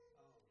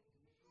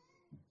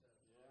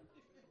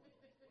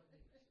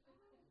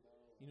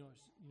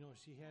You know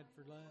what she had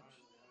for lunch?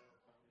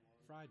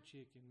 Fried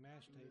chicken,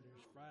 mashed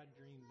taters, fried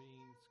green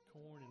beans,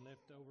 corn, and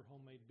leftover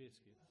homemade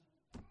biscuits.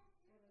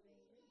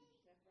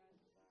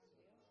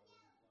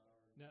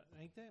 Now,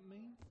 ain't that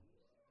mean?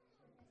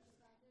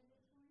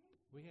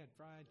 We had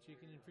fried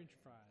chicken and French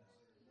fries.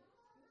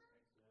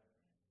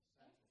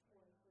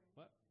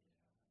 What?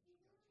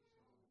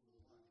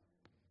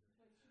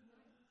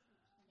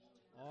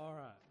 All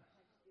right.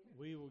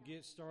 We will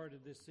get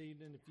started this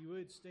evening. If you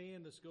would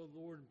stand, let's go to the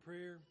Lord in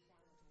prayer.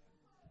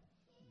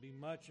 Be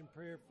much in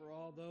prayer for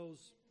all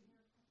those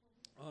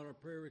on our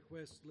prayer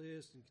request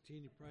list, and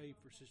continue to pray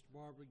for Sister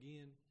Barbara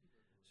again,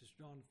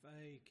 Sister Dawn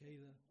Faye,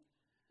 Kayla.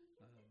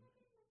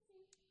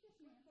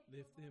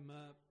 Lift them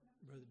up.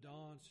 Brother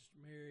Don, Sister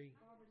Mary.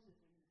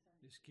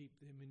 Just keep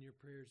them in your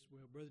prayers as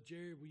well. Brother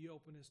Jerry, will you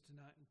open us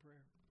tonight in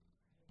prayer?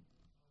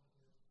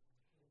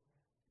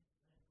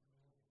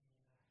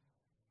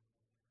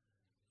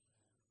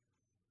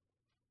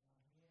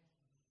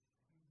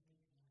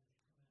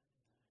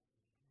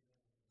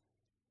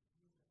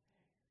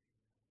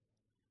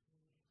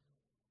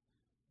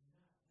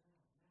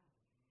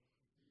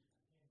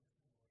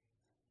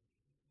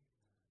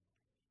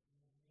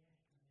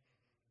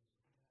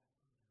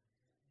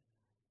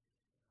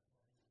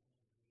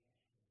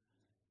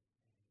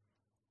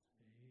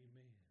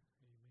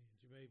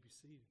 You may be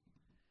seated.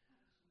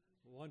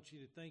 I want you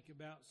to think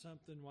about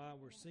something while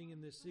we're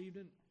singing this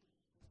evening.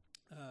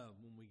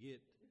 When we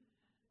get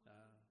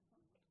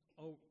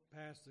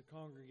past the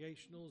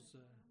congregational's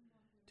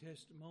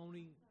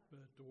testimony,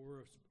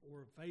 or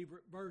a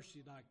favorite verse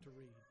you'd like to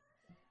read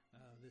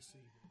this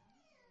evening.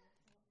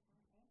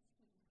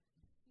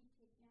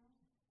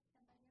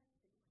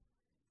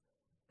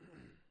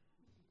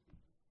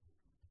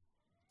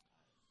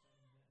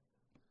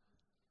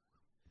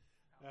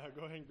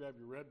 Go ahead and grab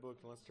your red book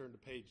and let's turn to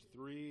page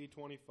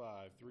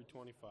 325.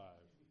 325.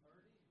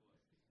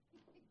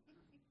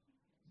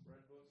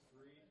 Red book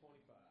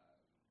 325.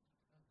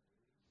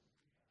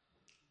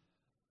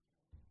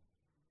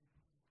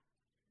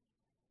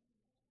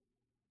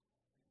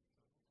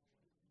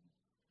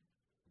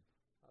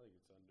 I think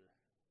it's under.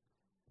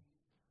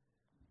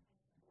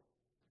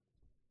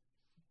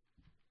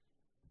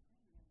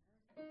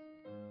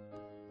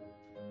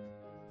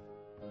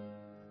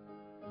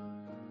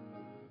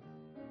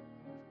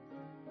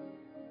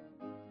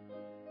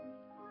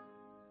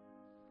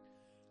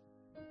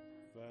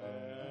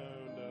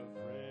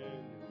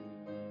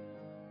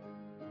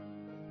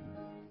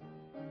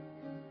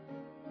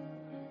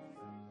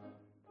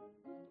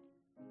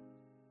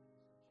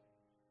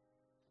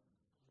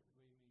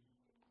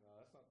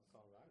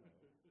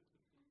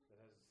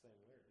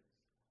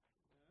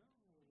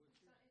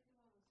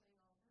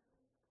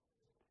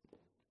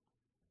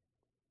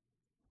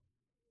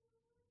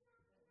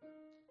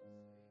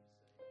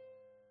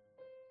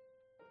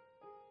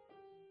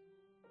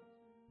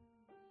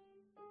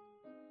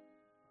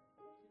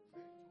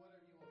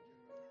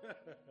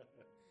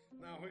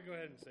 No, we go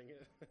ahead and sing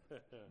it.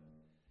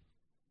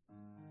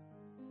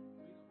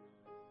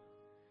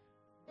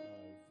 I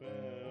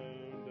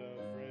found a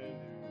friend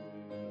who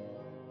is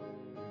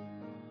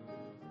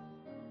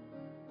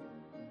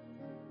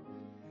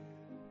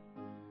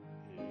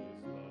His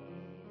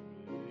love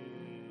is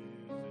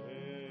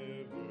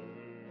ever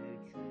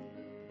true.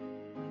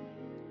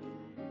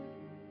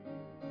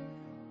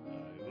 I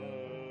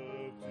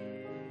love to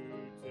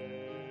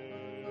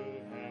tell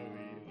how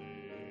He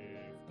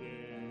lifted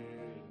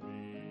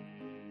me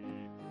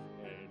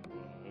and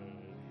what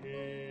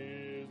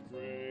His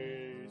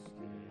grace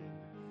can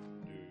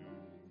do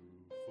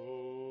for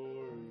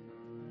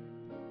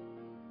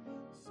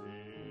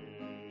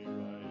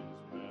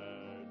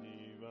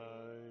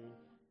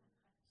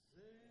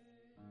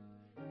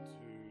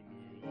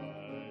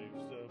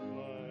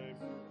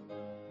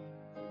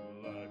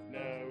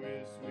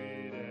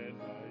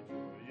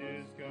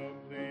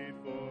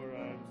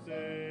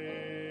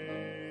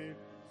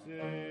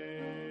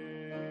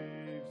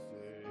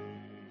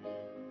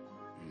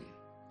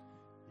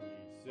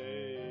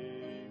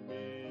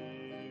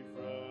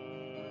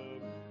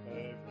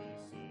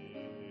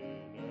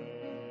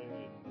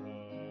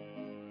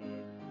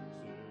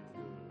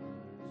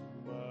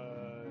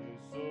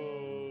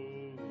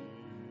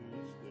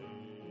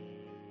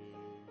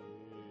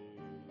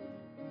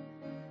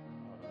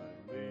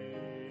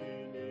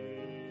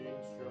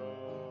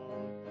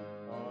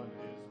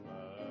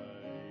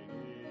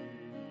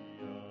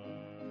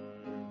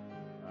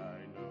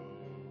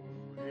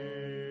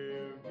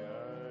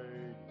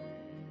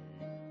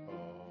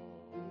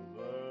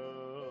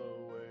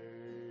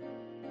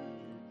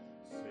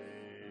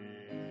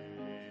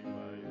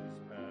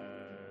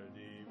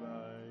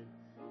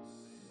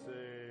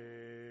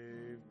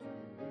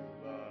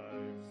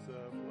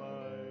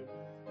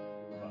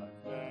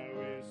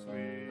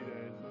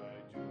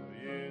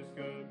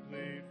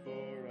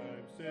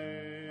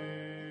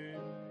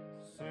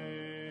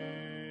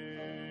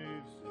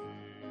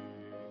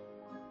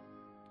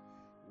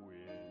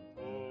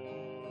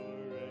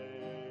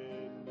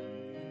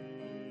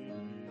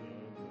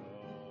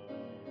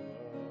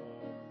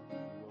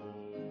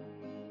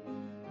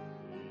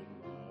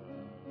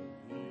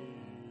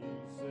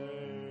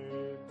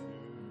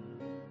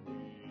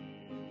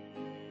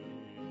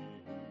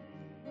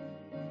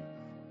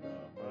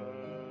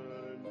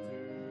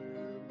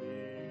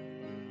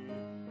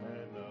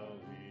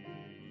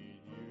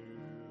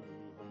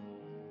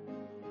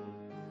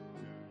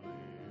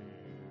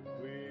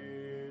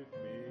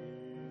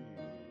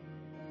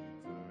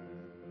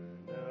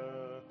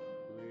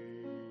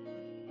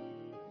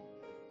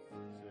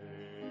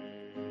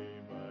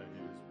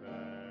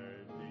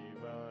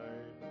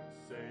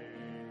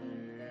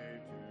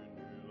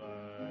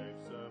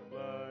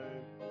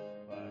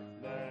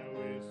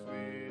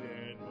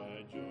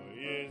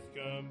is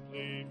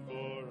complete,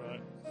 for I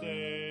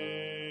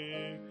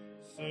save,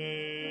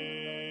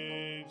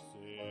 save, save.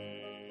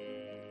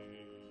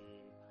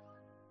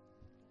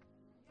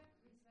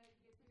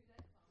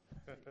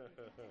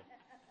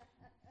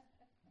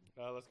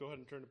 Let's go ahead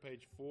and turn to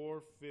page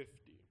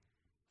 450.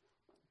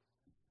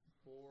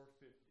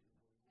 450.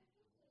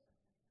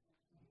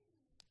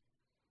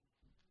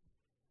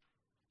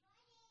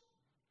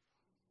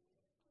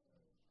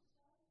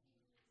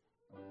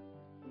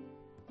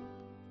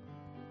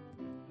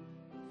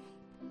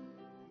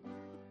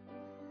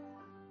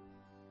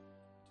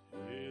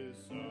 Tis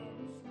so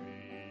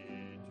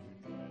sweet to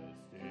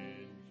trust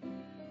in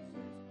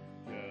Jesus,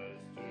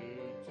 just to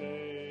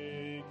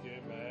take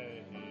Him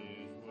at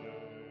His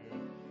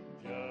word,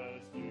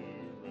 just to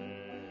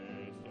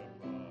rest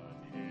upon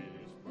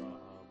His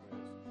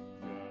promise,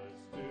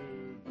 just to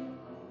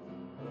know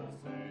thus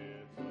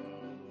saith the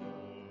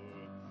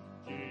Lord.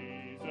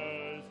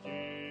 Jesus,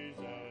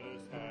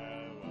 Jesus,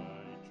 how I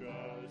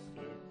trust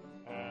Him,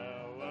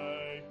 how I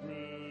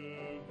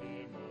prove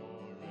Him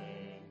more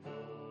and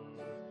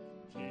more.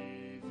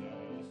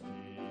 Jesus,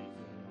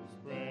 Jesus,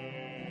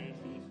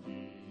 precious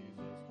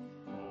Jesus,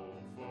 oh,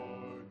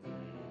 for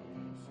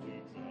grace to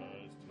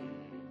trust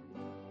Him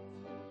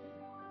more.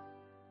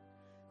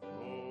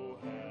 Oh,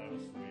 how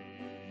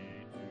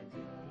sweet to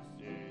trust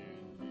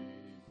in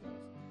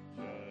Jesus,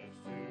 just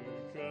to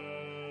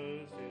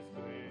trust His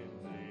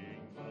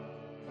cleansing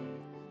blood,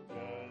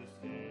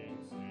 just in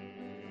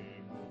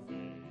simple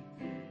faith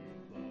to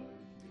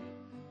plunge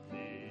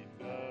beneath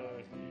the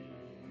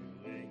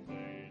healing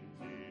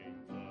cleansing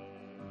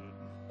flood.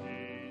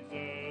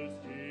 Jesus,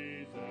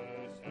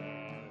 Jesus,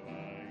 how I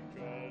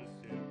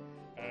trust Him,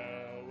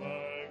 how I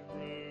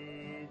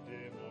proved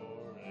Him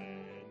o'er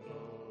and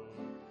o'er.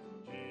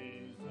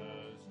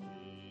 Jesus,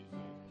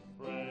 Jesus,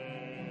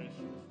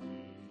 precious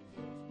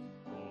Jesus,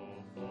 oh,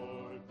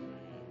 for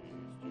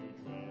grace to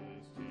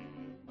trust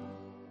Him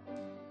more.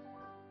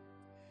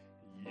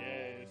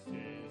 Yes,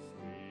 'tis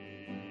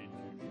sweet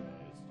to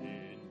trust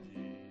in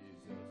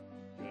Jesus,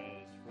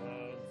 just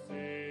from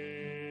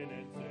sin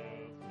and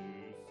self to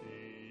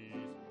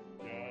cease,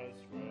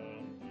 just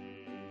from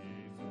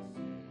Jesus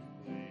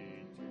simply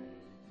taking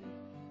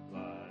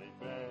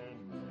life and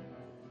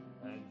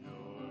breath and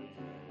joy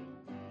and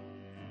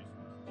peace.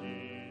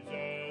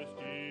 Jesus,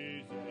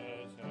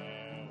 Jesus,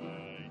 how I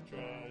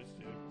trust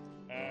Him,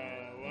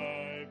 how I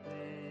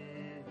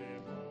prove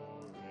Him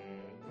more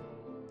and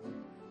more.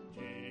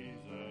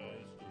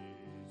 Jesus,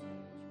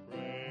 Jesus,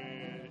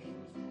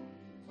 precious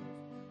Jesus,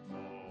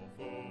 all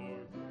for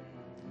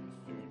grace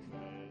to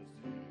trust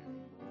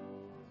Him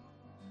more.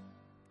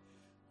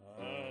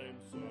 I'm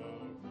so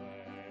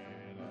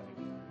glad I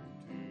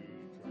learned to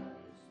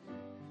trust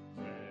Thee,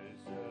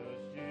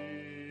 precious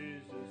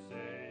Jesus,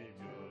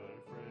 Savior,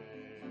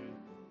 friend,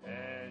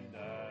 and I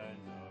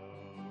know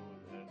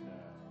that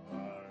Thou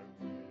art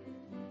with me,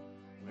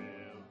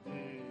 will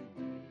be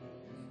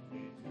with me to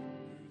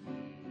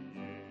the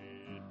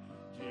end.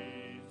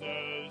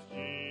 Jesus,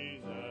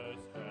 Jesus,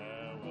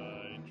 how I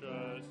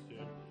trust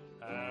Him,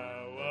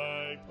 how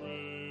I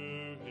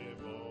prove Him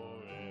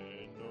o'er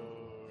and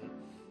o'er.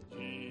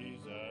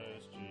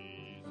 Jesus,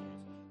 Jesus,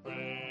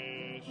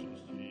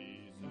 precious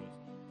Jesus,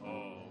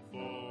 all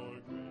for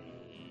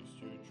grace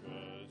to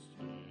trust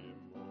Him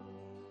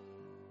more.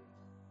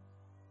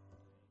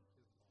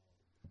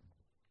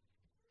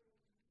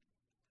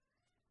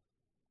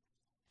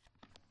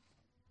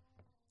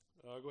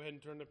 Go ahead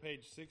and turn to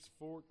page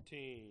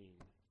 614.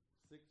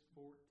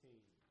 614.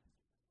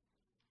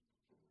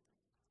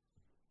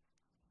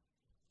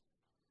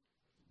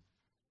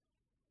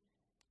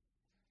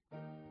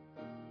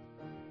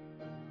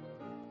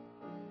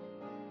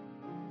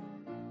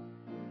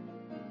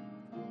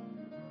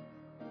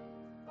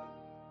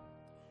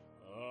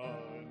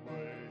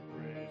 Onward,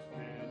 brave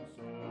men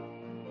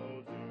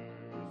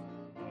soldiers,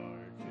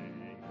 marching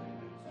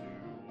this to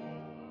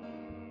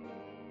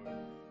war.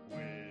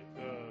 With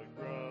the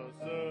cross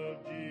of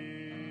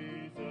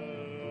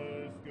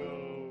Jesus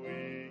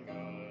going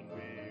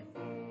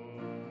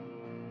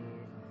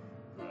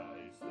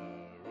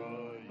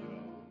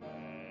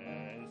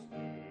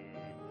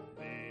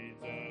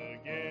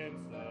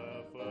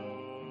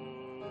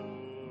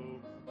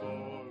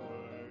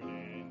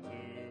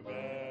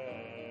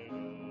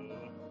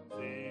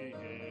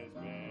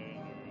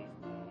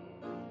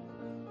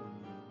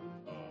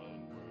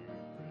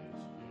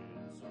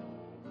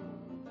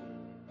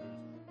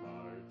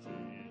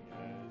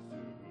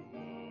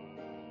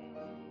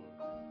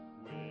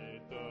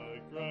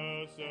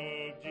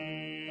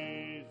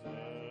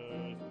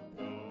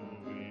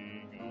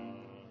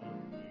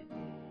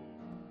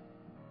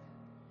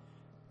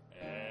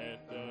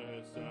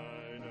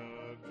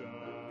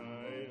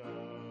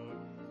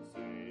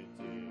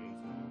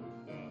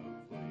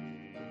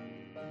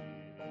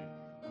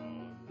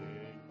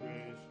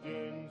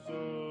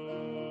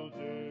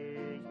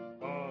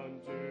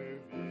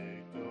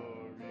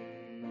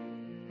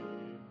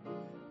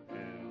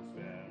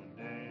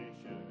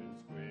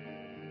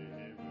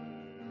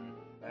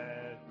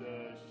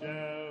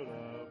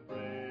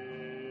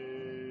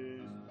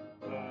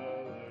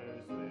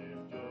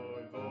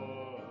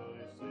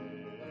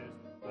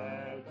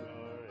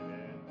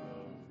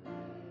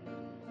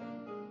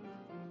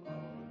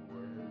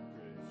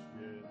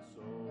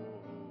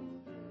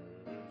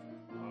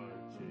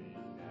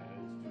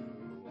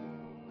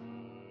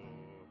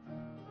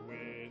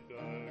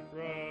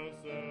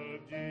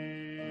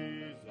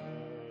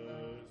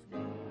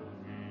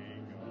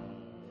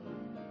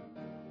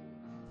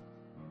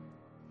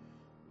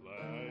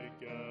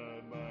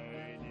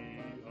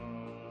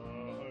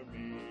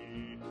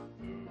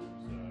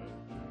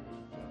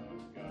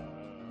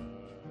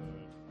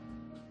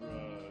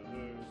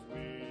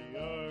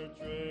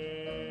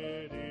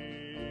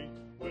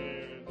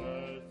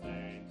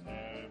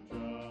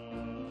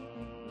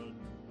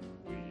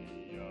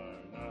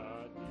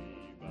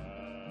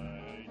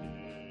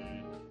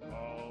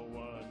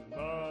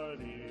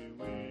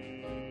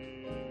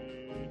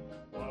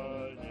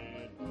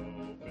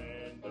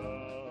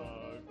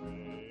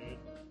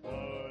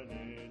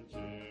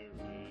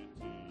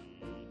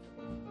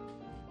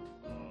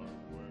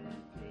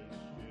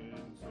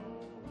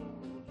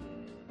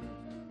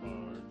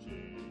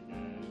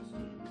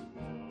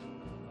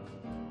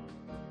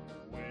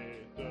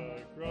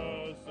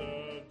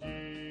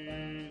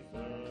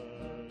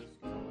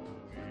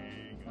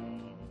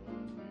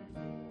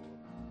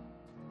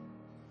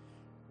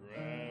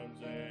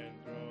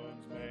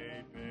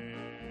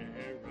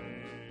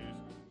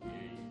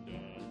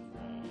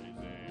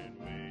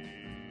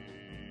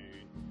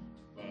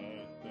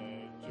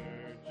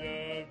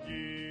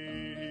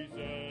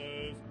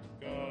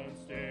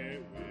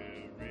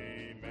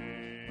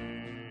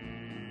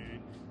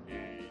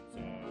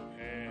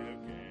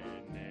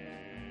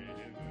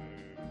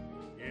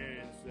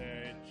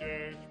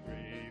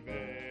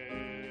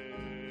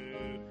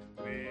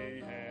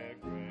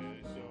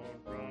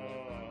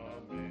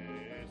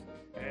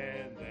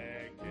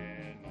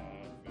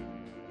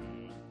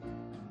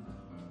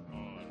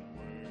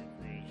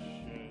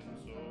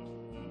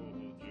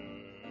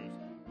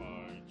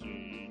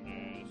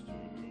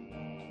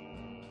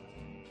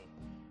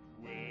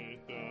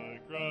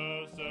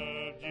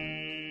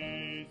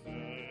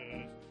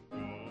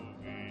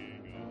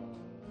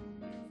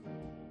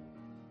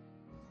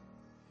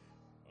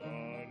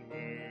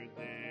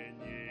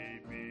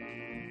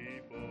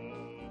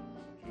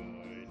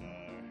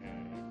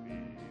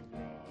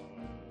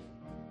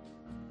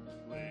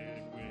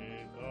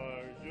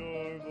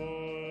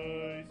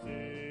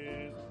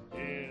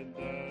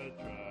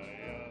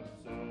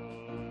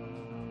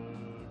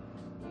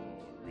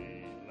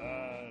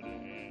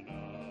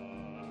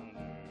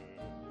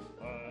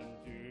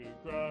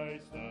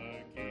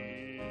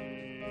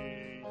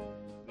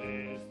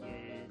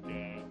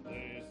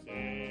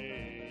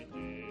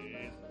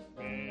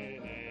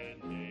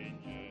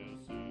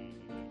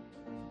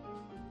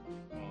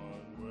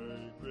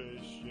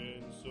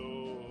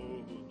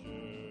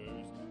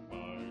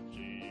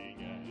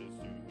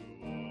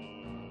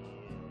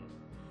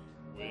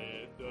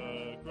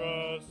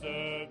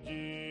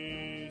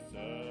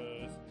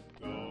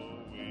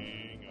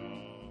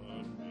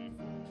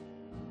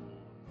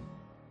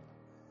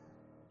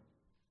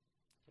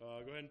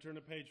and turn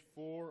to page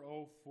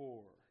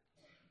 404.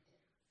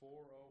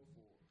 404.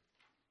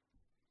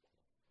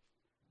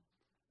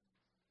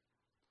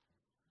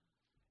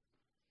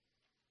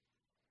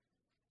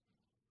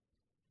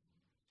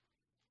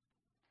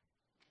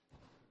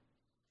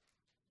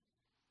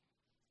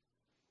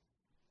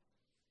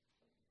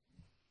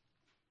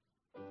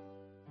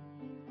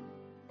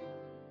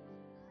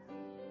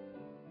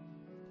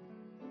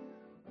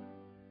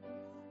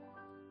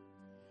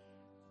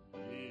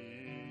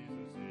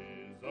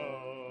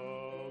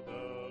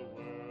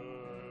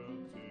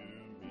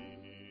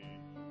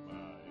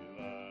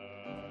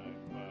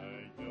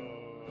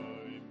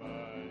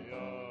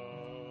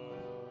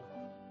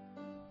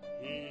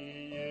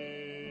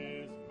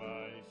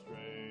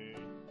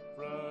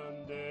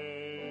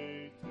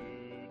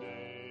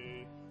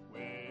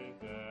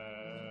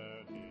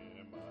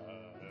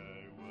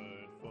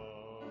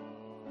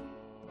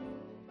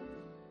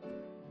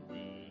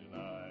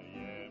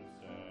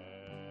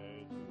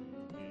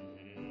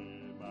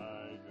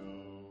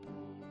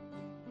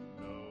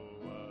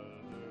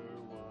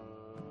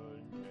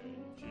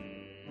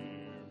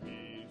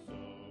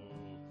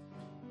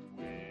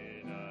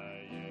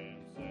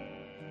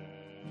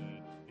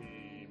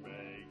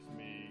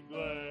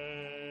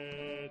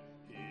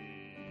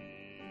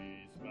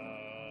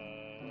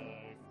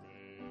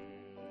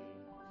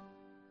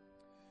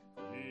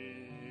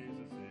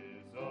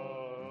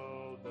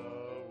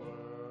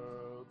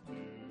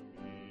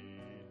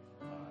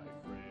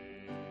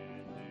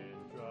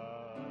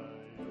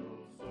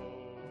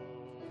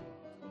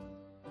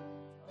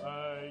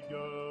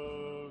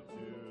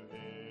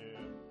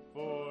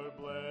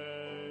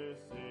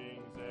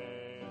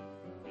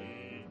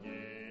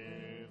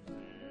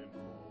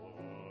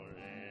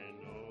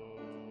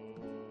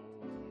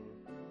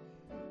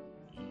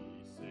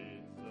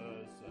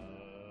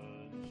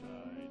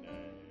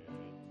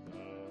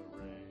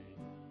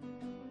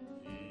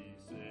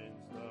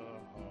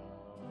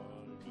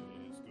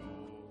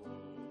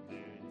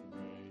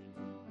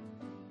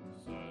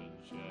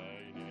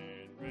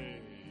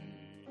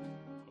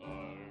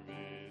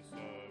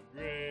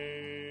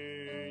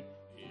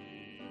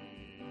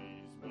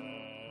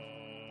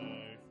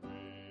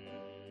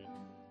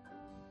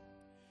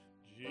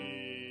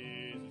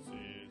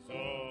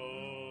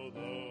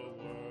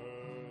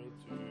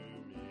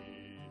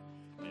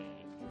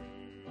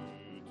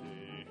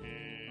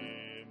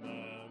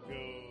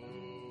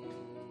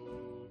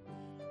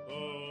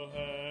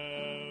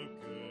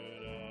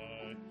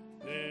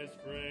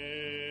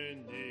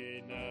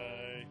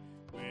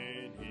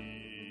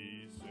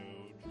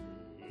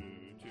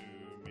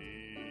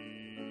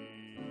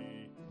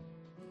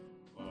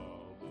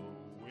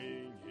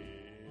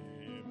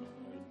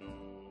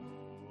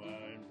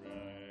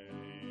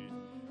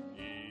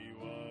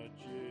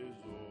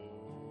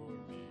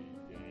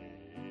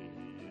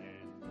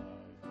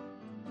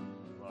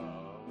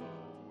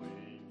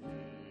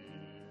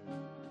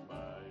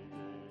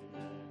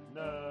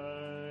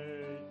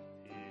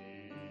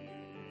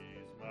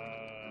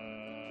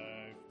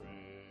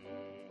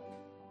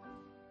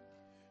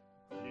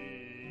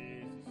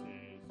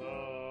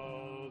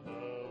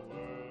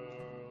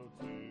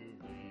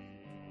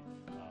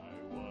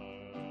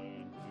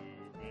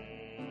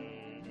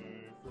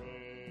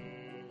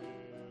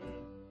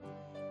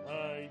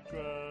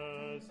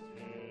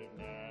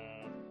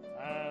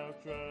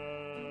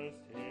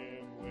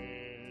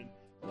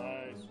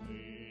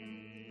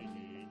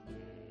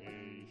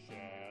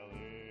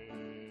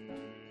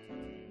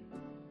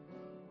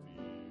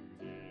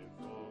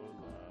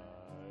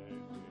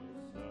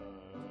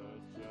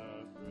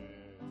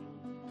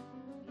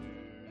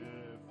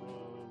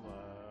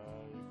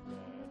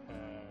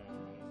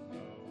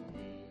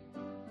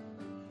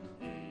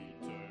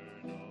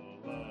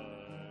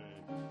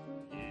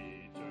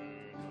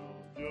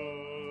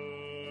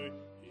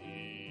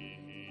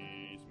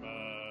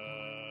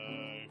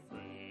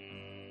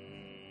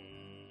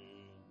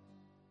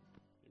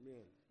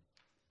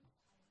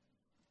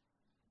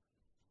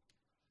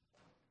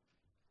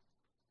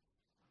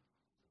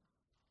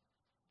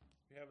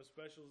 We have a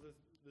special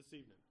this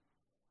evening.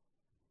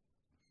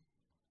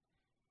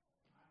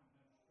 I don't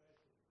have a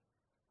special.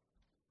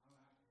 I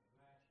like the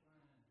last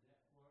line,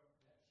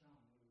 that song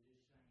we were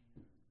just singing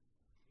there.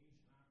 He's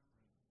my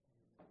friend.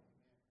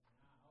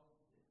 And I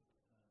hope that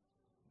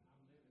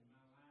I'm living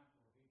my life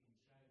where he can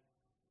say,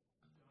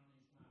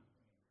 Johnny's my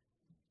friend.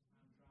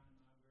 I'm trying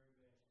my very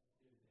best to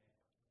do that.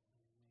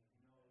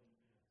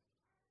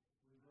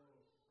 You know,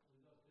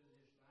 we go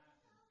through this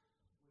life and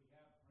we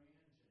have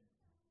friends,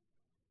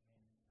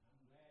 and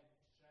I'm glad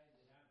to say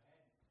that I've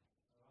had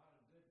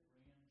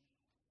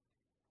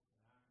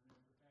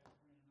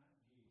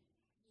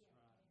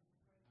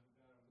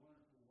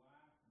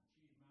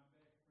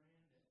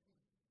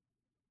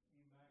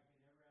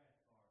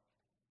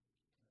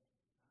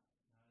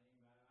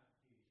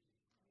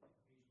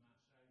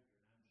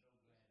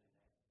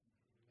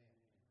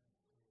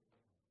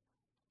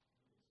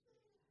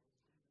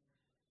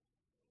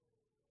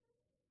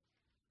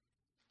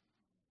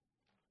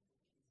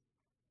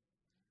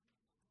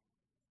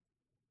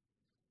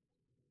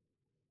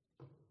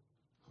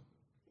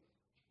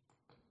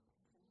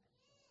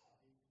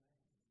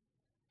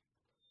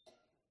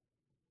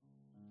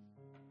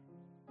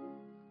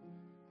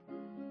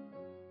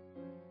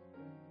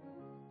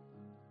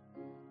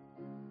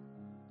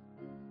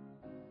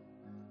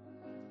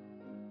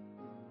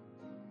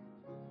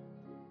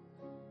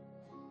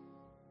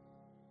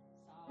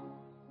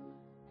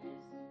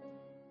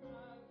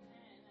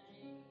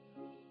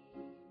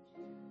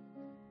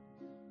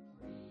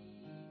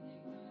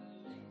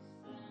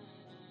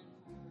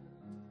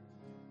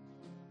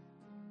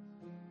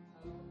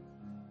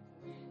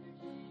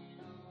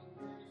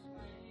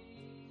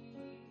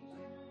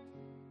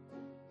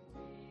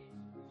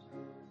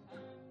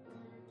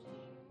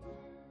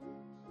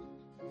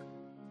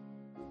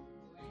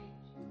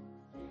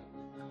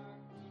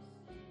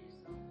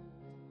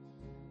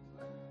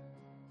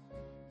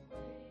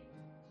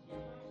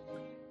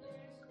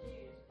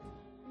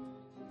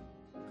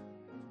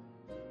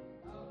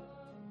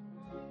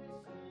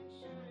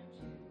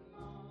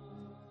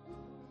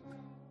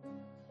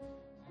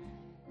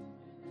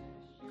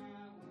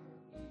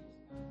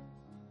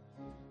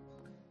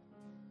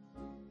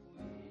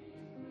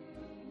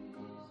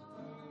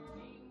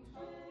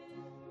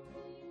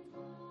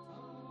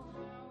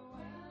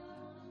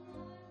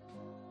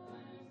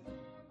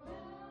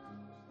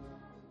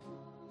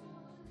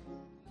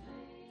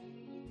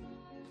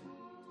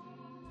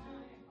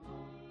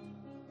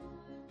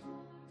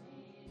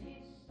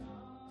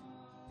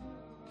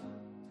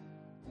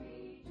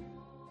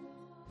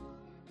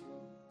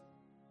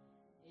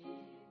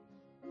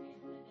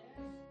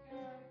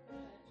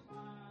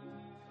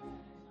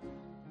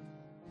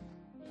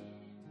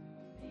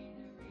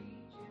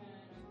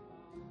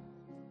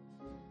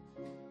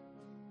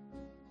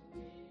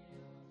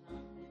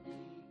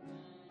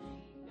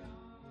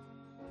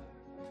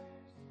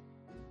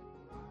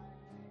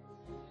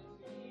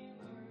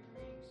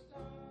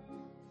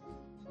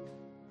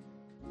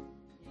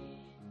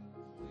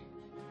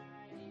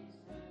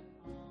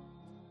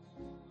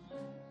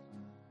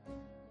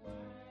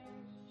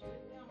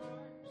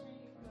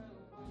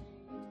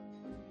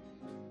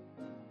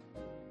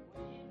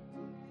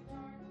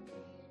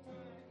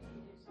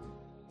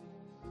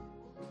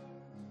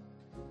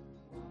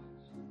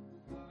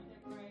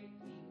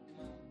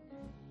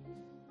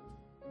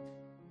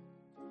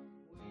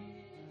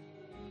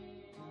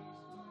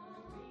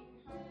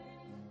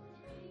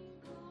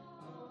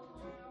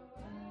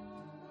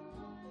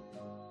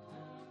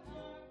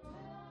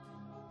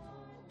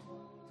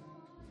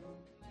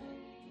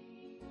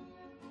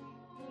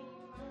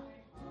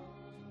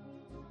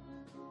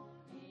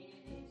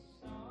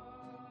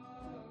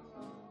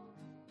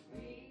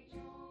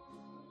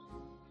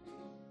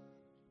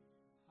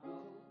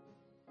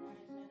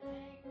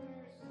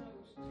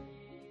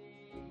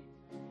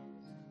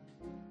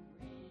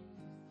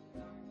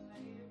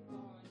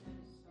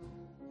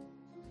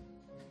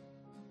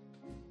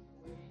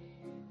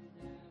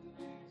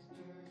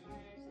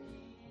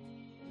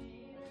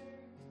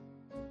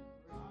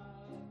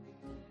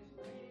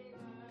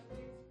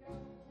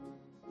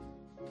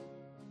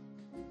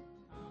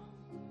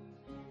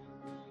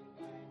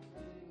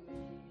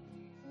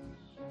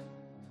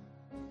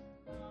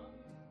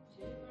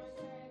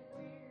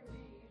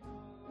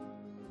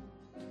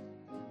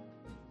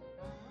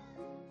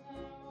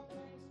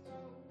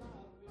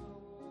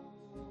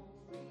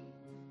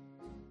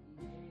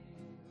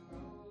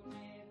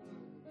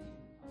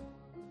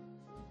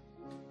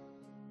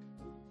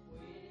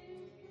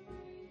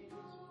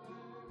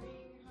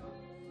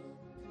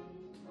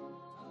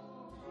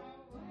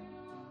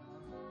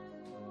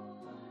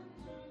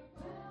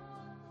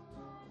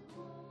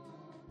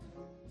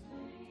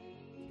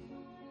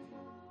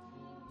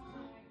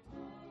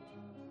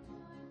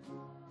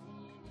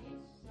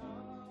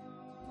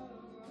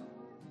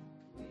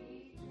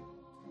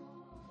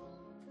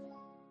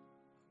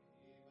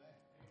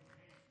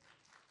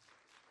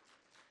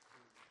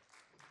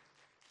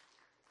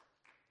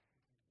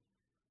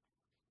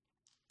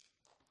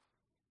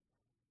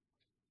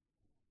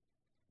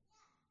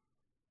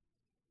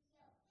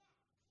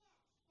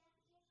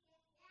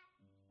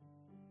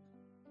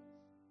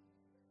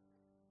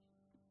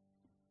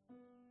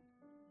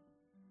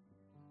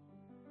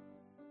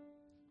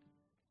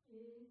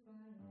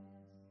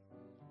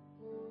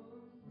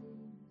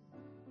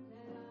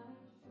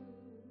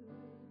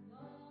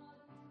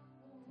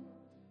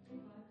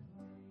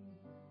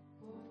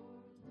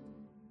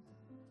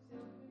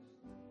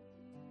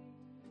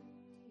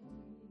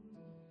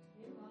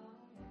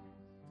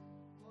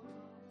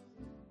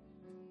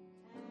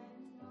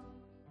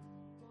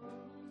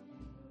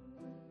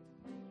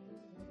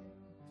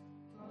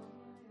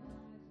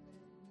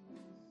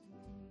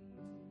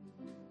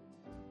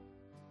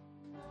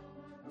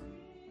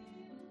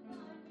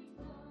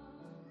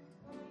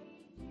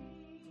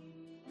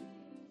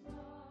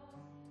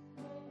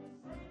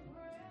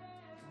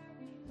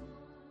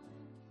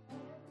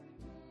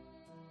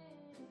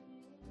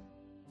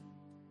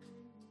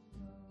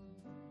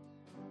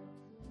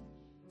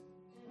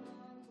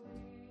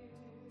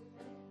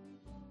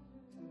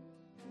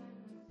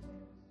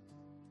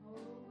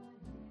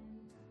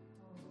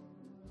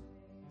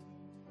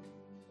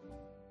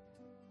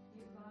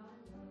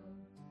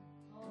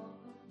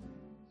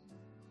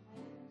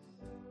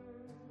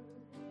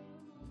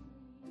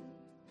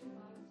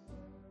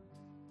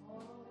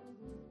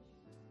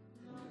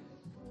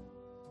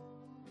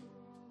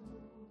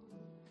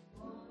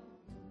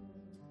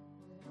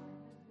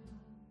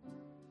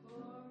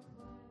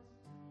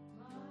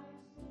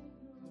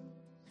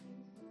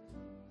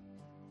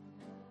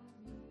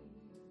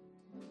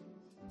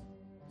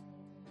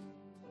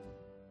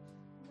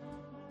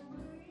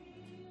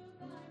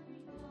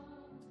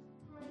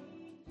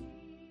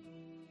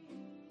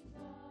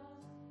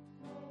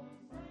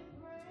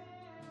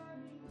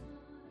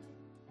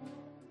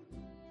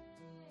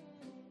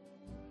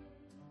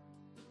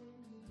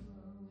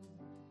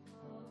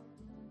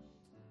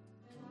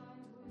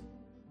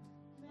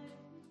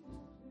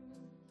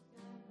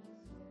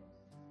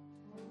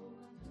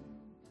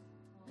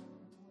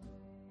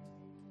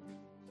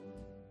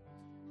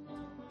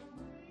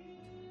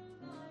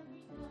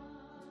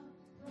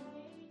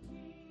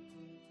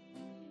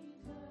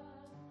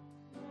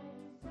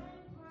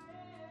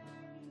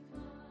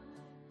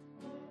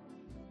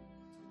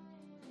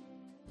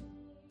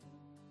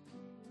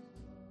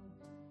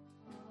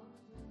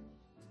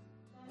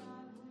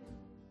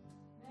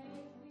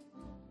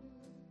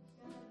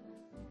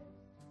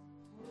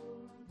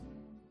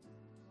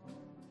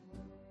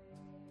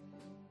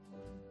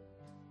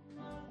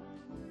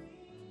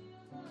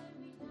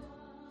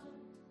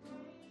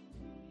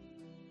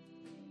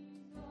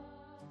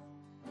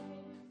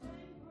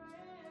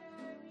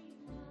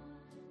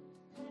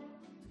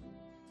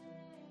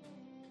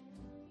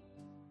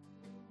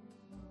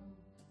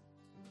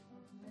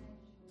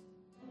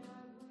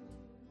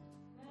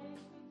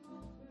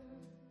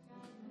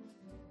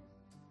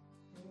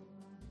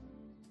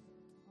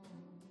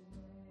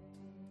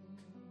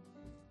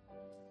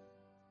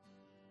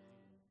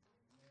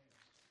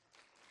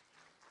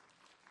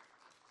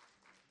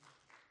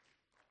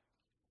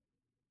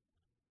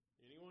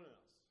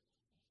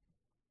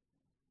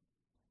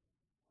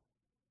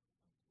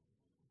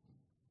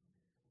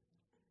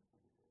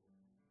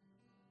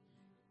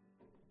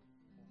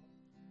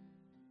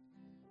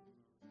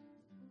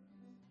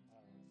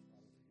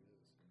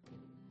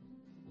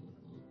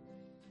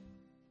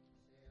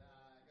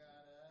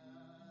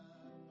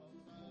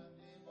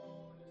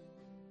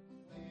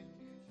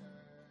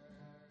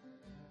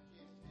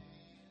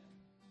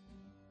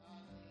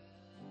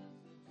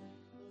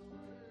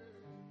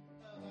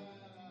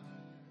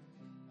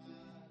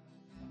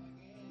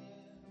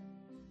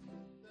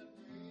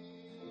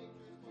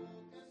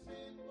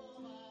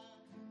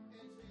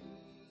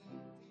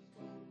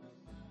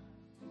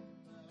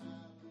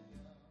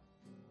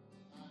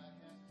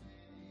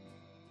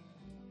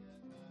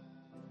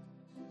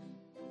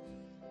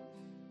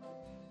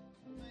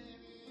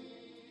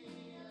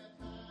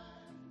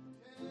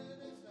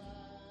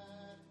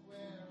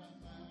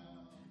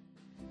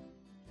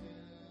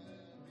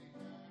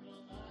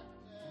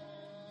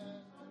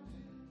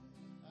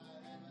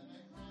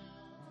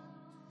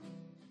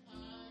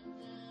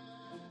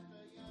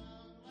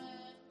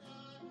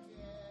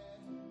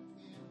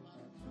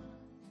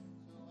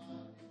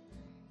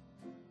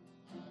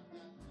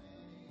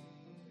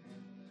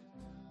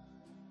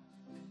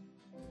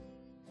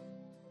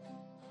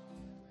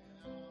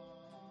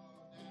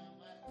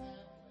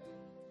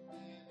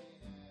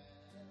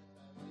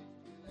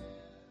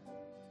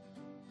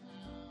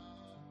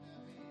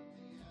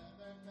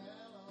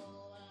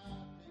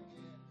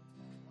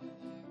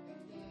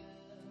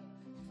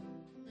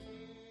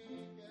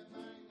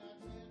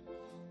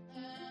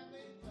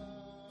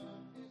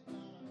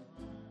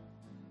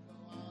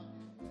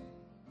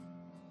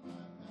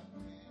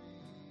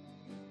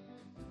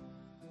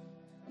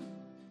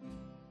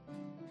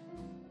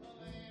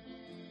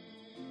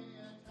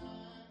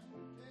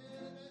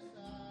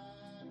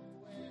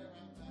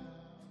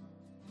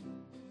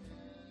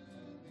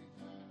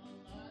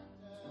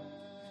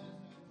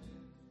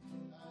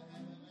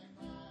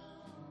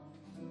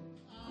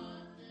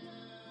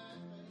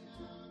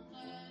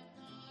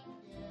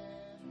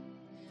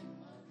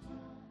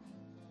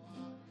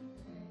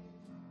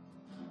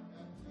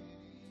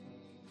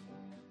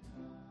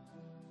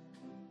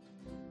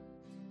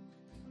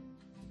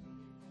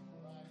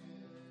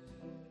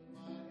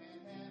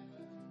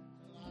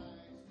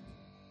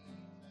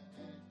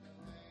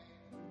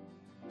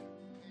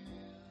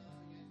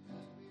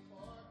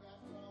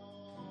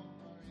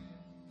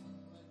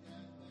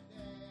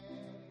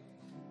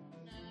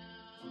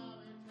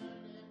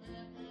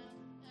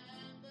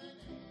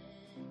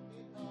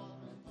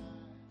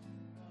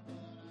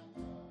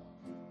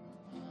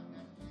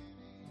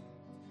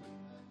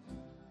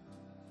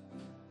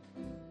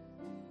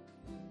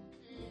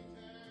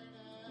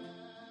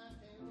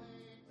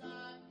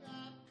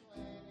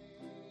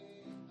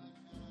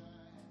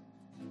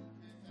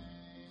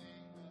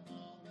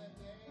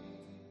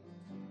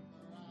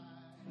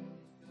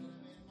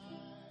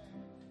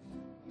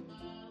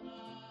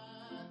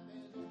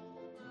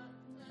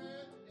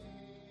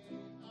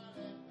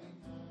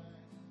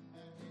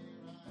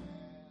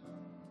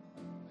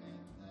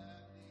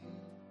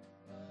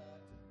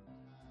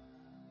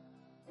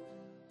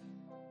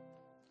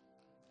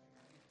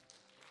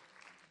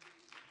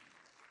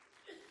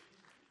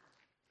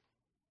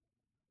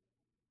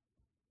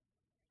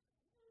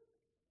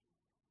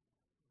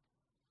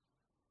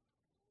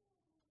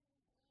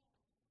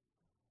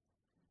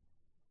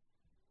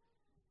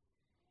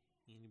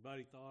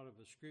Anybody thought of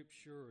a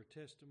scripture or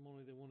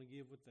testimony they want to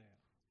give with that?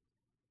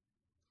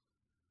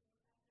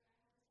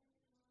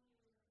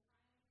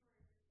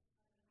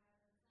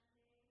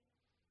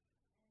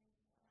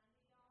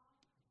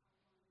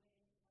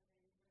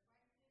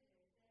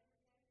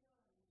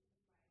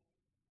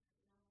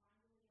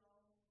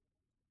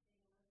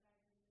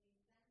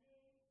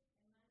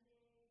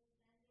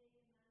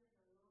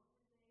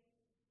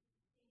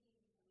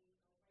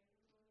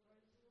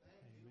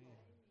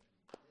 Amen.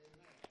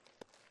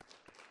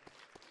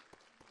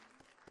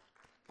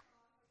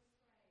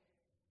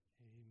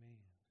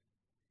 Amen.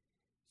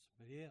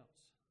 Somebody else?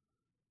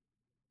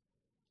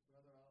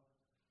 Brother, go ahead,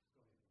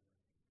 brother.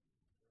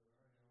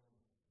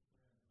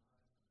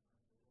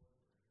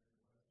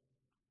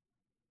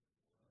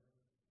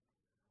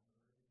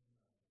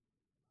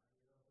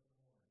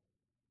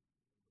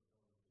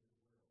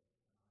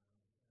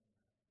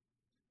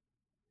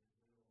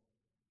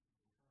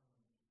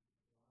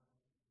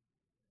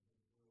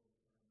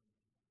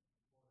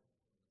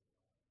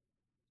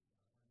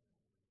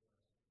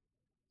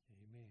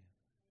 Amen.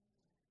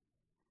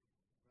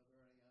 Brother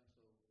Ernie, I'm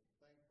so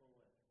thankful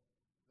that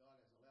God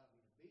has allowed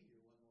me to be here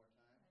one more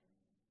time. And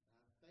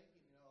I'm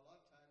thinking, a lot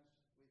of times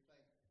we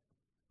think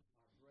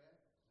our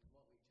breath and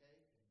what we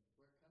take and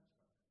where it comes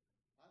from.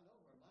 I know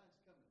where mine's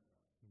coming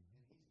from, and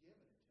He's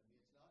given it to me.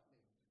 It's not me.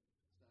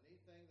 It's not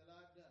anything that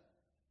I've done.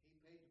 He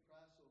paid the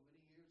price so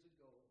many years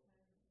ago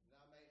that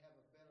I may have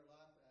a better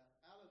life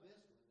out of this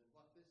one than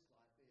what this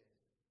life is.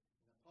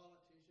 And the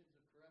politicians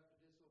have corrupted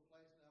this whole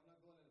place. Now, I'm not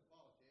going into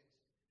politics,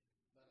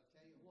 but I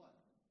tell you what,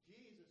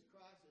 Jesus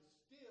Christ is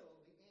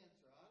still the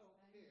answer. I don't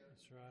care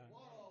That's right.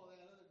 what all of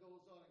that other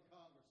goes on in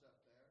Congress up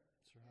there.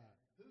 That's right.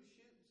 Who's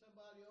shooting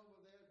somebody over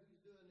there?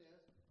 Who's doing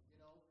this?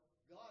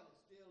 God is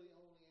still the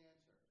only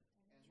answer.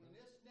 And when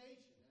this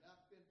nation, and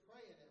I've been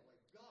praying that way,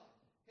 God,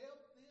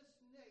 help this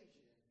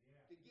nation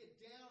to get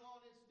down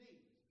on its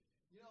knees.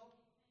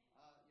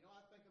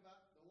 I think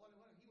about the one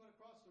when he went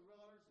across the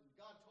waters, and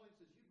God told him,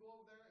 says, you go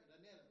over there in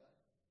Nineveh.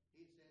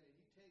 He said, and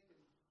you take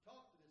and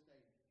talk to this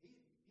nation.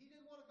 He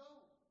didn't want to go.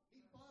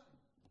 He fought it.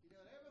 He did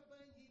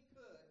everything he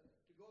could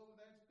to go over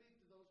there and speak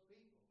to those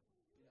people.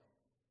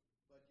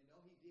 But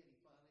he did. He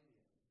finally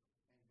did.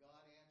 And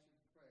God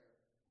answered prayer.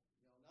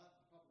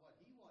 Not probably what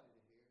he wanted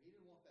to hear. He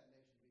didn't want that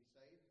nation to be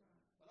saved.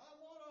 But I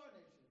want our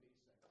nation to be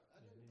saved. I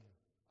do. Amen.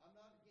 I'm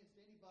not against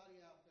anybody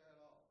out there at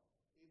all,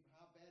 even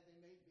how bad they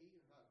may be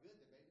or how good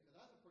they may be, because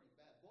I was a pretty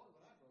bad boy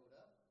when I grew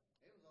up.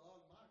 It was a lot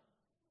of my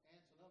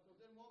aunts and uncles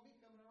didn't want me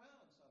coming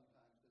around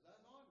sometimes because I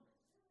was ornery.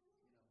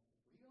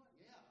 Were you on?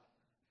 Yeah,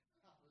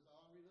 I was an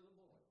ornery little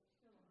boy.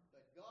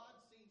 But God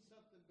seen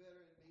something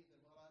better in me than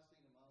what I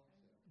seen in my own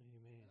self.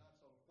 Amen. And I'm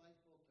so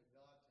thankful to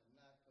God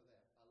tonight for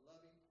that. I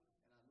love Him,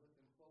 and I'm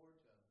looking forward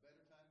to a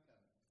better time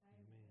coming.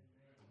 Amen.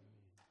 Amen.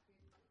 Yes,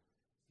 yes.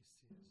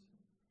 Amen.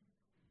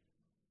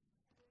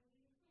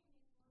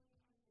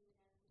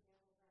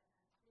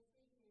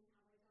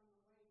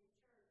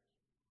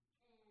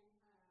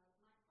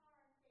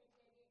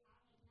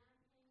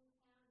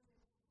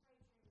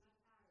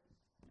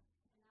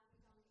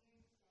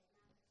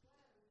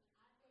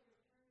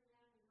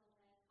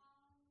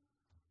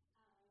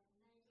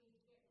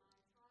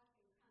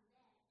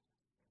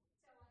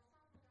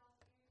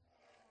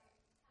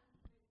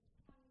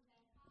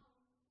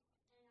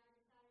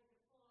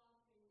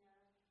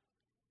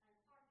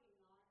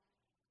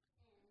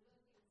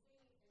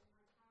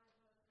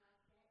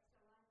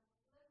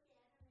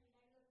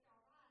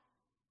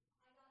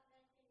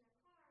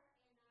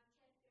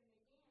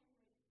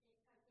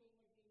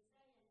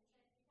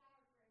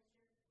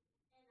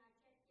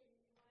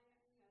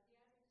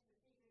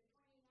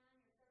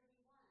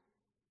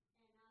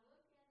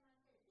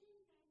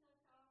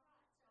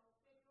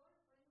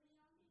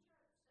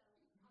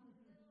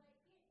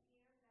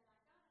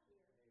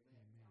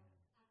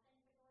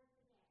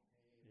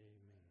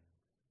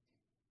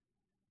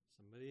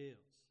 Somebody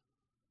else.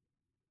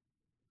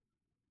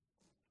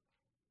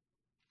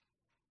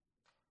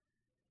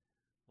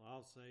 Well,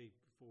 I'll say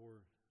before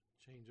I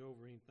change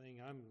over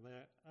anything,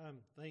 I'm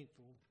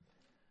thankful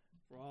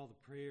for all the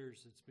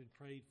prayers that's been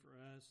prayed for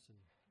us and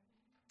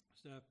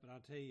stuff. But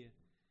I'll tell you,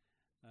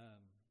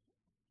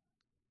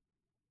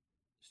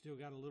 still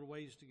got a little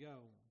ways to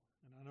go,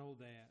 and I know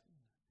that.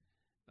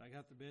 But I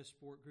got the best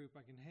support group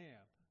I can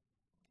have.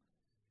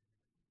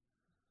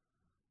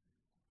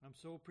 I'm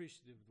so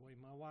appreciative of the way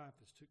my wife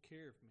has took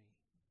care of me,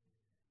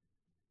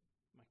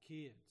 my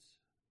kids,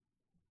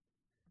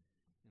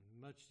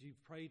 and much you've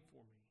prayed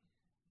for me.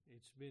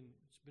 It's been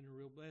a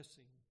real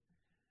blessing,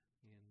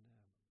 and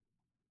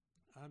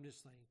I'm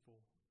just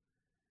thankful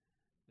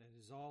that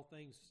as all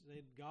things,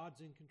 that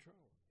God's in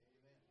control.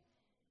 Amen.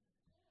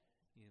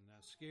 And I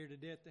was scared to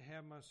death to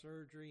have my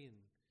surgery, and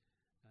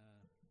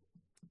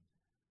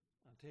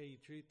I'll tell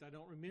you the truth, I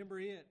don't remember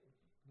it.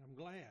 I'm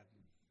glad.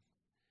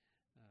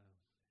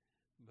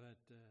 But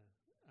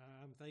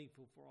I'm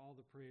thankful for all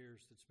the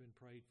prayers that's been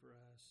prayed for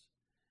us,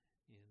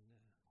 and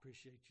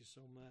appreciate you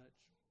so much.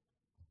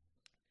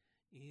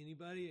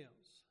 Anybody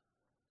else?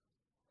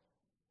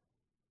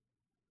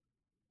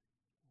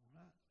 All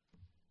right.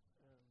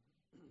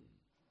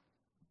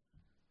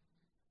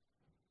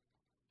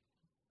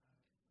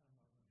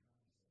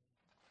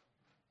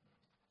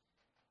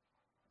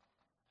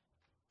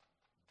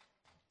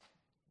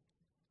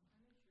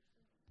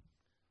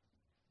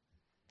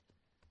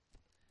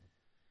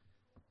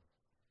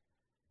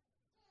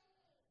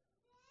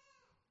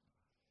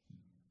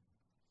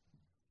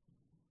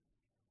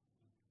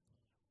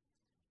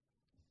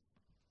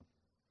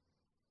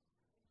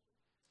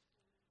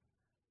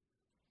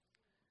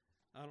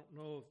 I don't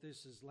know if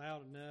this is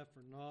loud enough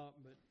or not,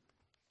 but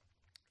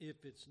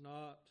if it's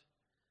not,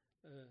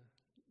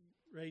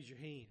 raise your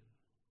hand.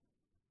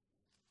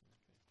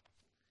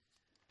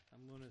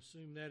 I'm going to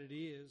assume that it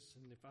is,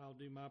 and if I'll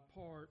do my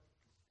part.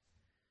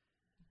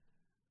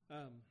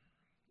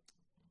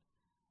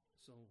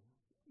 So,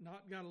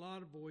 not got a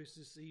lot of voice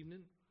this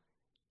evening,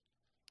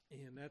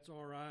 and that's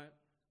all right.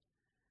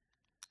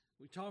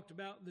 We talked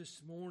about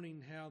this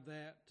morning how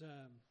that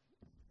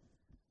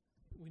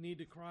we need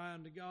to cry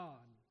unto God.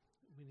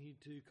 We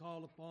need to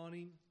call upon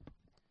Him.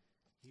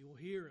 He will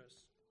hear us.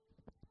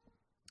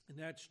 And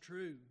that's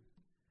true.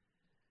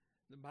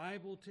 The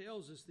Bible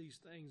tells us these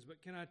things,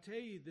 but can I tell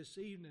you this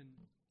evening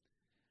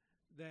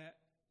that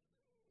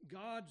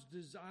God's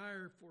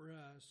desire for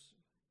us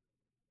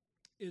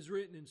is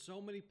written in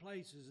so many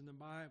places in the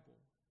Bible.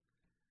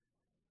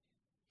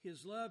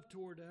 His love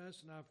toward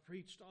us, and I've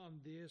preached on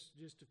this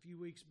just a few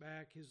weeks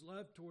back, His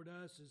love toward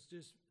us is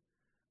just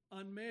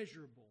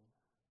unmeasurable.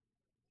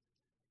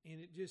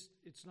 And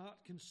it's not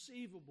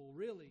conceivable,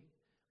 really,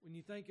 when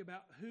you think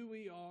about who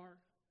we are,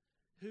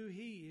 who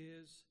He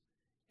is,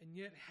 and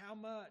yet how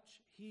much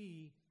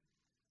He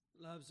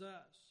loves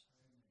us.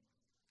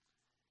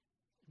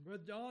 And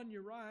Brother Don,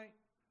 you're right.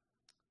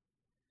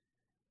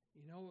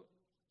 You know,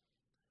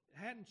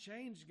 it hadn't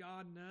changed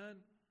God none.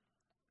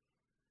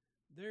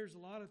 There's a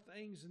lot of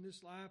things in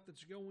this life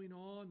that's going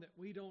on that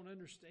we don't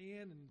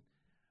understand. And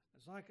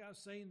it's like I was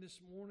saying this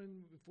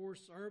morning before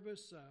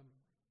service,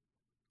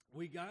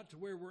 we got to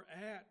where we're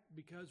at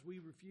because we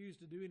refused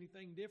to do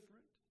anything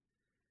different.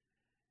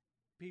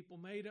 People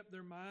made up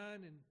their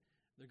mind, and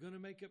they're going to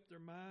make up their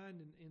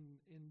mind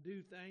and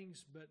do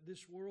things, but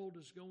this world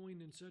is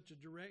going in such a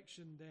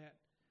direction that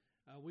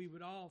we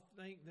would all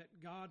think that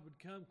God would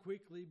come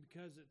quickly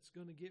because it's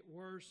going to get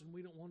worse and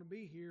we don't want to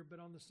be here.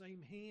 But on the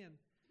same hand,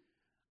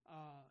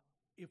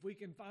 if we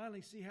can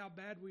finally see how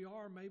bad we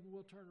are, maybe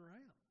we'll turn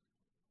around.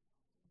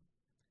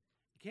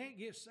 You can't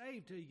get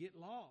saved till you get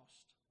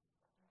lost.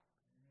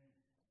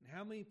 And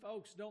how many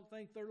folks don't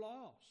think they're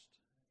lost?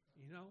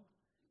 You know,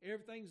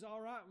 everything's all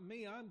right with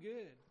me, I'm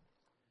good.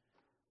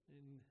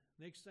 And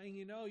next thing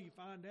you know, you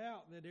find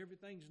out that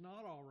everything's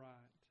not all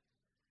right.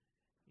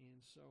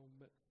 And so,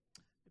 but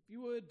if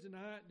you would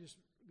tonight, just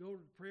go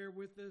to prayer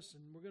with us,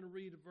 and we're going to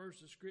read a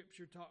verse of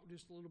Scripture, talk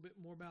just a little bit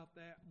more about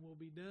that, and we'll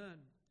be done.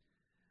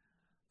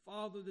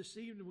 Father, this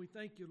evening we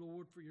thank you,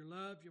 Lord, for your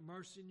love, your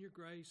mercy, and your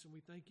grace, and we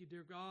thank you,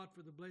 dear God,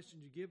 for the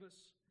blessings you give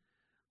us.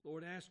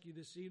 Lord, I ask you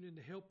this evening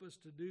to help us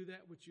to do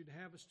that which you'd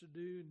have us to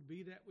do and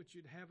be that which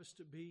you'd have us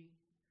to be.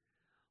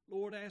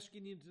 Lord,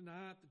 asking you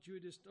tonight that you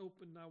would just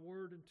open thy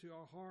word into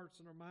our hearts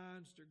and our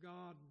minds, dear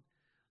God. And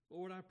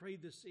Lord, I pray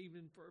this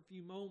evening for a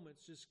few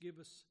moments, just give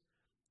us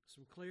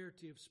some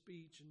clarity of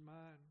speech and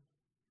mind.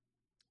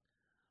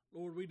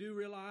 Lord, we do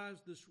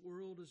realize this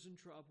world is in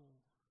trouble.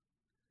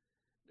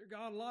 Dear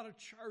God, a lot of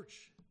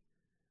church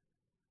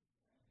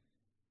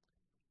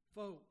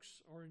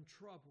folks are in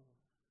trouble.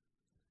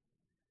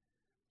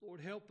 Lord,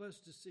 help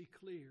us to see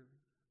clear.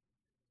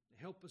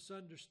 Help us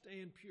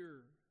understand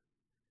pure.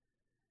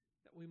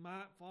 That we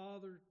might,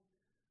 Father,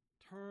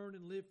 turn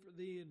and live for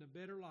Thee in a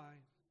better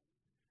life.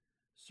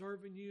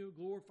 Serving you,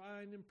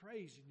 glorifying and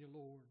praising you,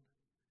 Lord.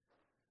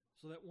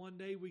 So that one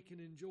day we can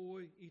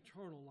enjoy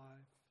eternal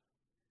life.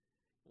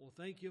 Well,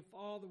 thank you,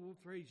 Father. We'll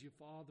praise you,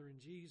 Father,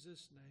 in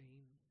Jesus'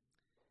 name.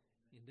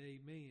 And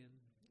amen.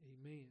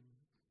 Amen.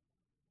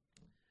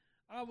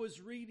 I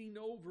was reading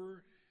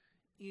over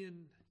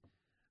in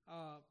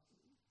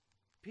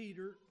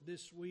Peter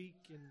this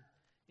week,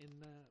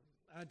 and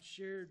I'd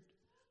shared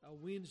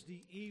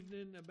Wednesday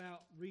evening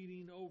about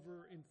reading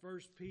over in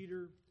 1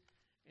 Peter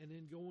and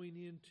then going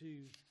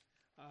into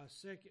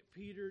 2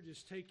 Peter,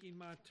 just taking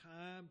my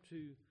time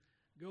to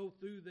go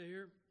through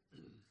there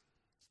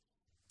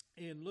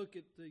and look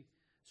at the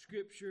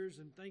scriptures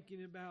and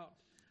thinking about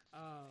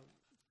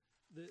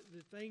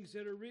the things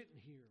that are written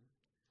here.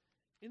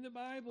 And the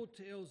Bible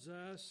tells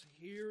us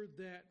here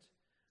that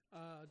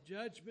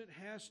judgment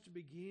has to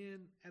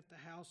begin at the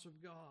house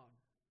of God.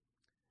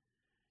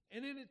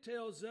 And then it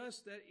tells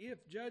us that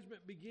if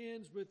judgment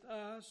begins with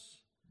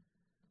us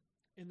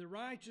and the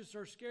righteous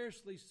are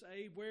scarcely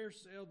saved, where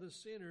shall the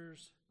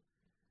sinners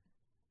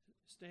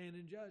stand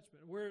in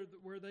judgment? Where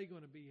are they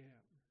going to be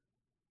at?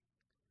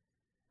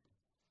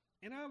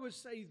 And I would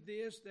say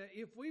this, that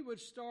if we would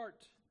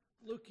start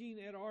looking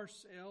at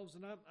ourselves,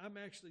 and I'm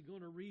actually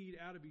going to read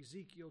out of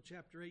Ezekiel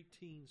chapter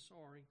 18,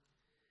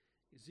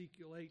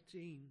 Ezekiel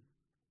 18.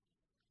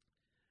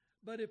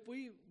 But if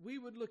we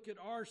would look at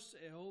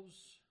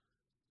ourselves,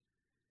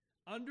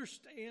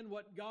 understand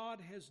what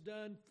God has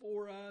done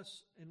for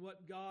us and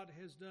what God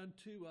has done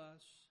to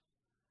us,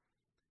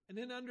 and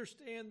then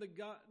understand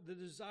the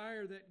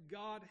desire that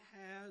God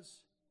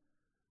has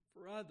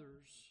for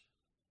others,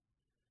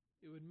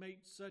 it would make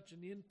such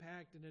an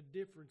impact and a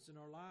difference in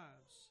our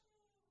lives.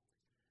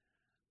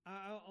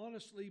 I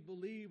honestly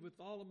believe with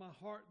all of my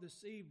heart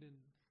this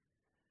evening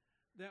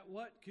that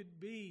what could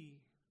be,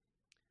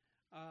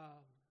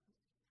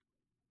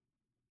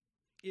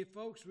 if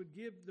folks would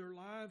give their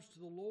lives to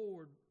the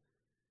Lord,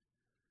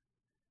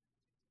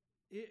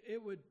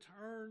 it would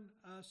turn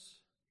us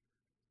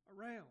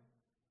around.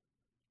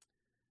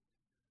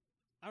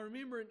 I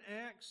remember in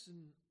Acts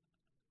and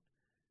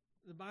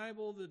the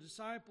Bible, the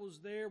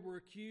disciples there were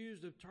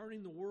accused of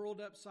turning the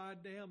world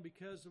upside down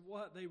because of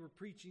what? They were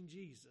preaching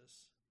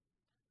Jesus.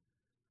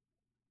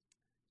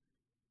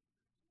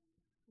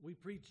 We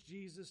preach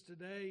Jesus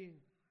today, and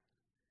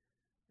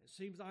it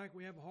seems like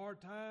we have a hard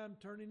time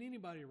turning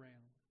anybody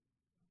around.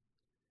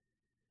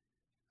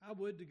 I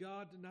would to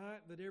God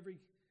tonight that every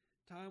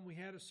time we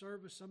had a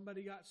service,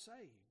 somebody got saved.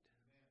 Amen.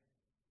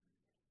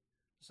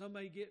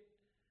 Somebody get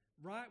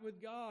right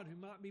with God who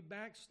might be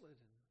backslidden.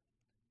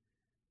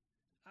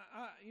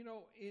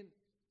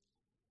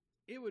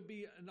 It would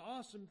be an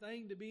awesome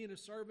thing to be in a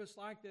service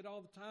like that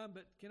all the time,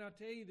 but can I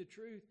tell you the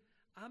truth?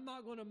 I'm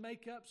not going to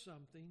make up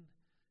something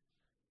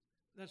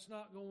that's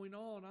not going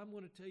on. I'm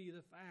going to tell you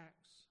the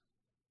facts.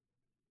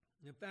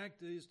 The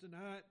fact is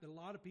tonight that a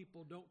lot of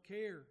people don't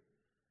care.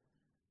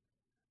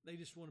 They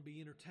just want to be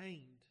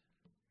entertained.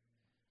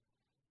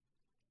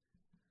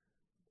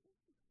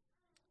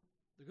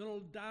 They're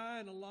going to die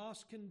in a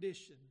lost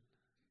condition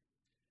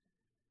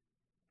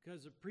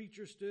because a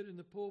preacher stood in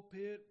the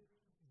pulpit,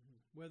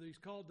 whether he's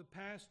called the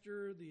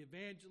pastor, the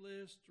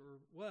evangelist, or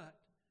what,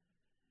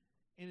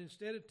 and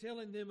instead of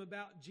telling them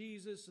about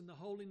Jesus and the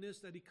holiness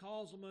that he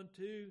calls them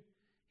unto,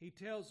 he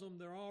tells them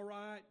they're all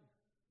right.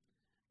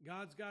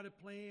 God's got a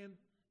plan.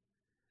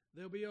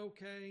 They'll be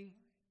okay.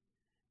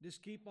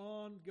 Just keep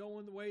on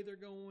going the way they're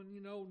going.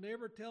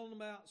 Never telling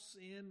them about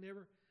sin,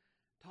 never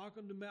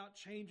talking to them about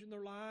changing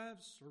their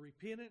lives or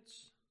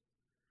repentance.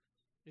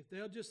 If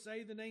they'll just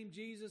say the name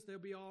Jesus, they'll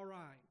be all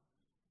right.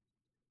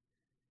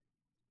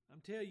 I'm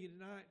telling you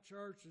tonight,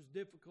 church, there's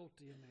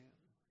difficulty in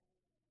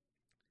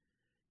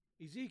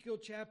that. Ezekiel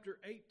chapter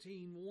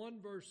 18, one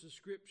verse of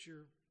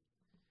Scripture.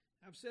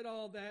 I've said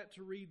all that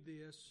to read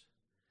this.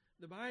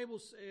 The Bible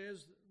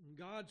says,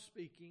 God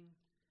speaking,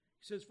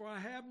 He says, "For I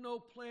have no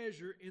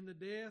pleasure in the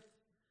death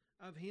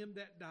of him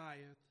that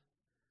dieth,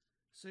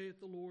 saith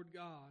the Lord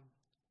God.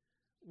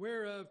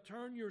 Whereof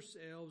turn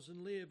yourselves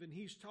and live." And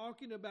He's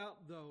talking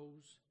about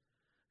those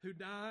who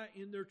die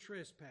in their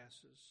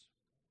trespasses,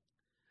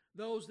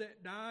 those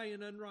that die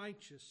in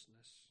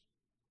unrighteousness,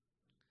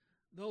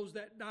 those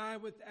that die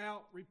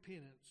without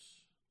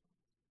repentance.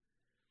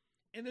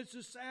 And it's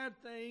a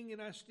sad thing,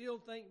 and I still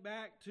think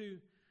back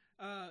to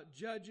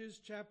Judges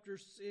chapter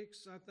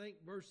 6, I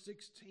think verse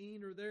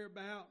 16 or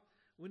thereabout,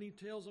 when he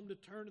tells them to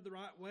turn to the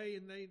right way,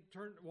 and they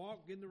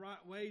walk in the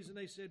right ways, and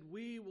they said,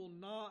 "We will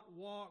not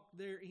walk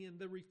therein."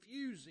 They're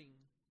refusing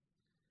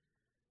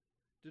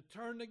to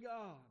turn to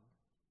God.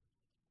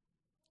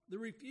 The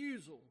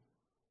refusal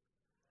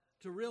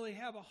to really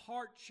have a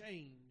heart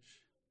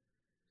change,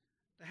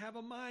 to have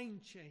a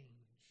mind change.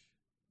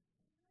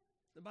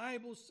 The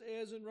Bible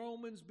says in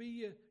Romans, "Be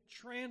ye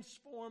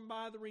transformed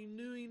by the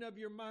renewing of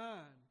your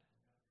mind."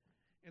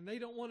 And they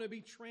don't want to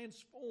be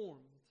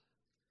transformed.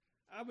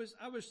 I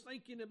was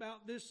thinking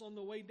about this on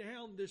the way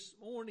down this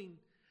morning,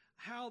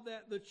 how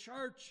that the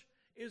church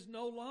is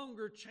no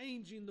longer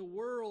changing the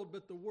world,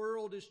 but the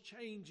world is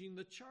changing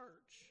the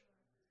church.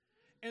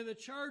 And the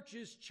church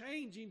is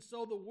changing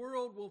so the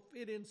world will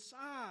fit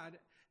inside,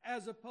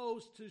 as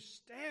opposed to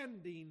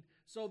standing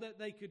so that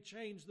they could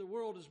change the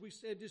world. As we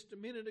said just a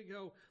minute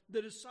ago,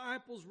 the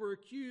disciples were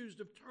accused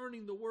of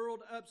turning the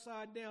world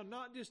upside down.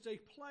 Not just a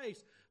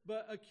place,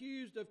 but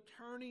accused of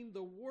turning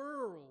the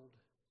world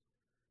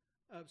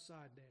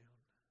upside down.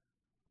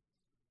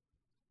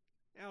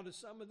 Now, to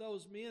some of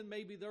those men,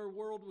 maybe their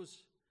world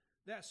was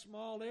that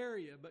small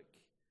area, but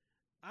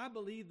I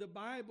believe the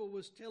Bible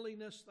was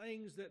telling us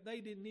things that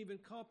they didn't even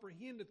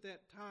comprehend at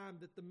that time,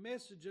 that the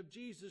message of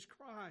Jesus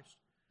Christ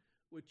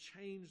would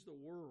change the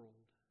world.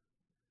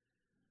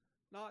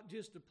 Not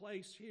just a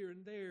place here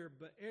and there,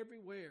 but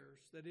everywhere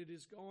that it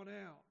has gone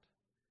out,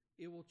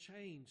 it will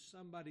change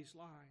somebody's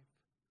life.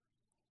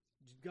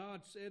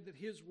 God said that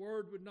His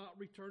word would not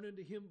return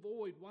unto Him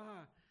void.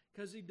 Why?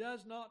 Because He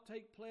does not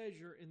take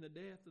pleasure in the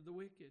death of the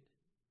wicked.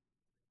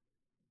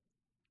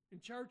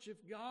 And church,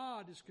 if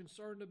God is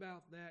concerned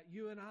about that,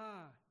 you and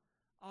I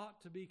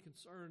ought to be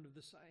concerned of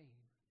the same.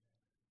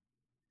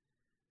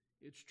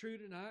 It's true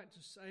tonight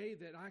to say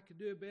that I could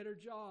do a better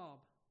job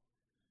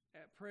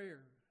at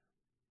prayer.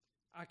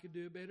 I could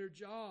do a better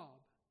job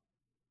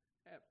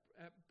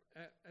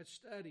at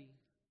study,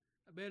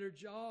 a better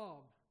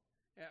job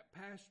at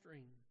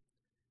pastoring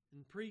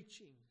and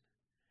preaching.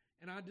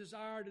 And I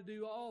desire to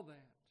do all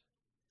that.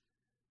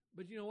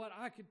 But you know what?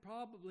 I could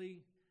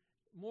probably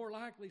more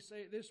likely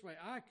say it this way.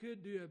 I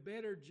could do a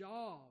better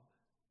job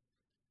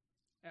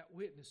at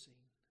witnessing.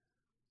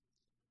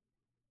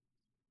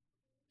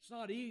 It's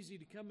not easy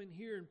to come in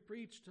here and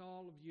preach to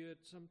all of you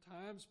at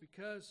sometimes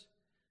because,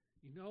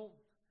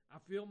 I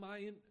feel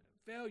my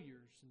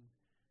failures. And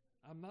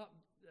I'm not,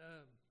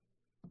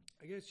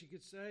 I guess you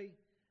could say,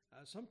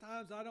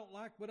 sometimes I don't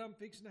like what I'm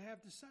fixing to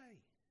have to say.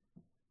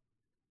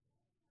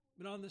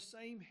 But on the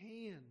same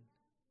hand,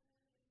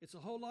 it's a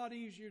whole lot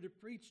easier to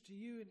preach to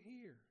you in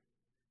here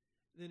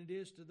than it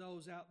is to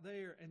those out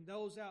there. And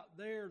those out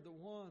there are the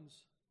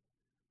ones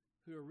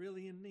who are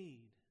really in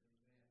need.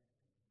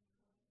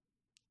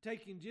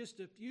 Taking just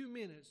a few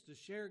minutes to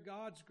share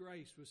God's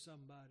grace with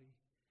somebody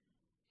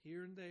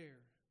here and there.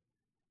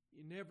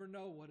 You never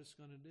know what it's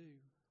going to do.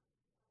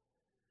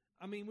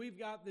 I mean, we've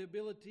got the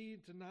ability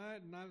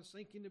tonight, and I was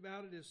thinking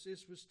about it as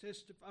Sis was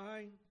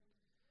testifying.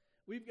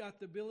 We've got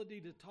the ability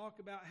to talk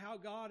about how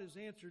God has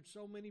answered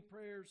so many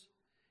prayers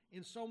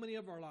in so many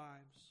of our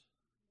lives.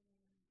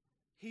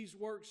 He's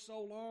worked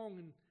so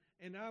long,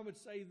 and I would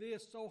say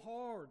this, so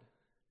hard.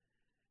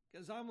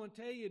 Because I'm going to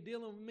tell you,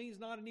 dealing with me is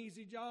not an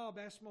easy job.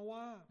 Ask my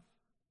wife.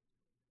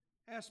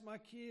 Ask my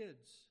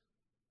kids.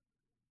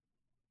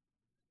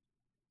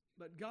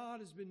 But God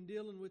has been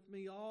dealing with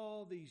me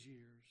all these years.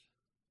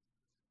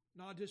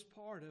 Not just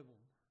part of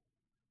them,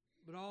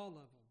 but all of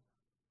them.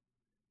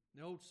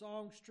 The old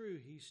song's true.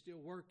 He's still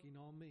working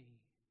on me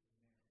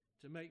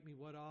to make me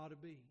what I ought to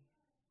be.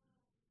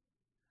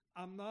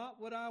 I'm not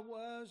what I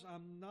was.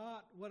 I'm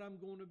not what I'm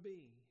going to be.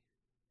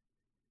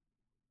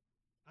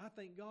 I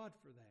thank God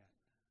for that.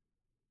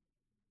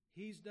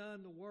 He's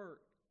done the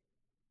work.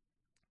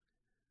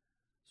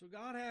 So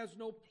God has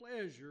no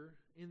pleasure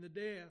in the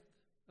death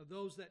of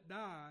those that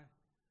die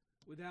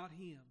without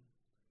Him.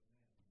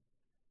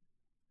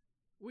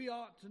 We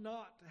ought to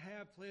not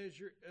have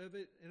pleasure of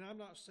it, and I'm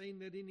not saying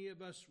that any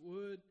of us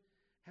would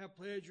have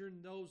pleasure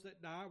in those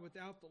that die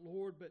without the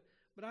Lord,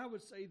 but I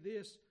would say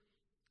this,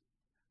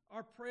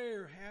 our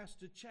prayer has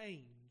to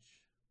change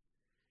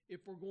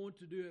if we're going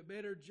to do a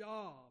better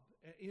job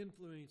at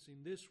influencing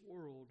this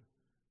world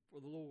for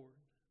the Lord.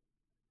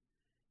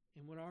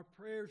 And when our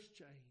prayers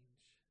change,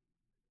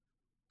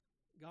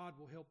 God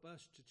will help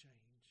us to change.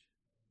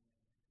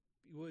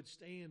 If you would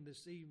stand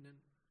this evening.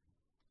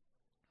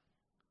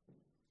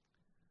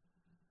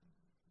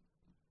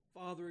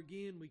 Father,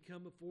 again, we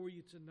come before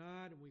you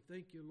tonight, and we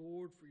thank you,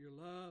 Lord, for your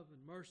love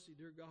and mercy,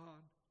 dear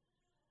God.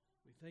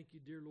 We thank you,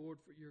 dear Lord,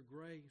 for your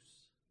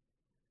grace.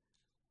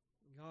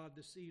 God,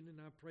 this evening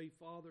I pray,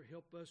 Father,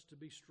 help us to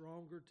be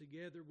stronger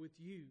together with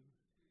you,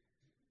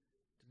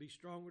 to be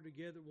stronger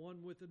together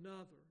one with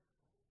another.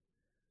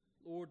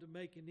 Lord, to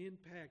make an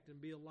impact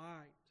and be a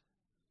light.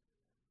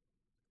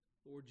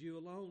 Lord, you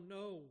alone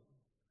know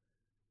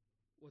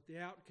what the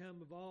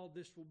outcome of all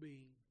this will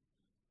be.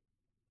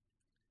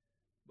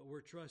 But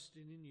we're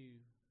trusting in you.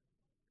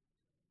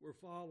 We're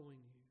following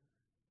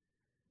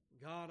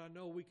you. God, I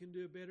know we can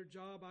do a better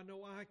job. I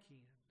know I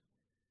can.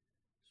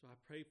 So I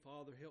pray,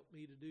 Father, help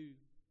me to do.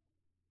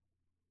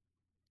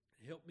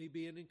 Help me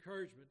be an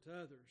encouragement to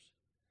others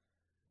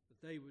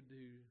that they would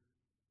do.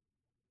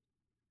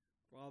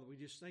 Father, we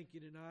just thank you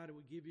tonight, and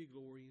we give you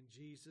glory in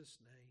Jesus'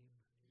 name.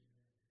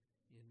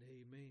 And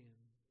amen.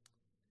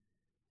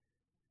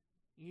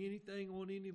 Anything on any